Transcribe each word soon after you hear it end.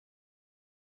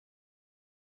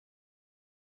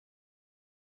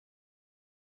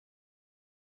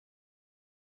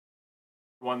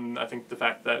One, I think the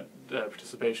fact that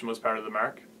participation was part of the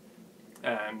mark,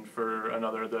 and for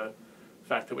another, the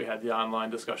fact that we had the online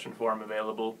discussion forum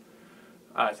available.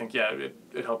 I think, yeah,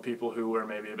 it helped people who were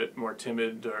maybe a bit more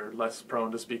timid or less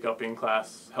prone to speak up in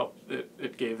class.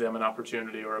 It gave them an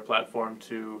opportunity or a platform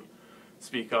to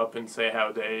speak up and say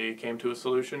how they came to a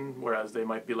solution, whereas they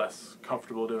might be less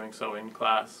comfortable doing so in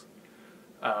class,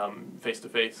 face to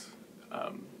face.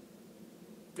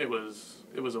 It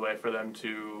was a way for them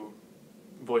to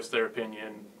voice their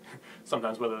opinion,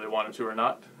 sometimes whether they wanted to or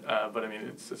not. But I mean,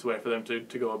 it's a way for them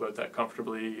to go about that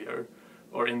comfortably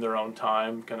or in their own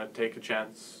time, kind of take a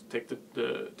chance, take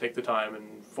the time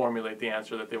and formulate the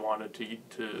answer that they wanted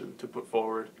to put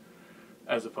forward,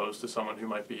 as opposed to someone who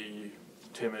might be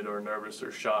timid or nervous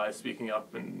or shy speaking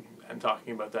up and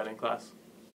talking about that in class.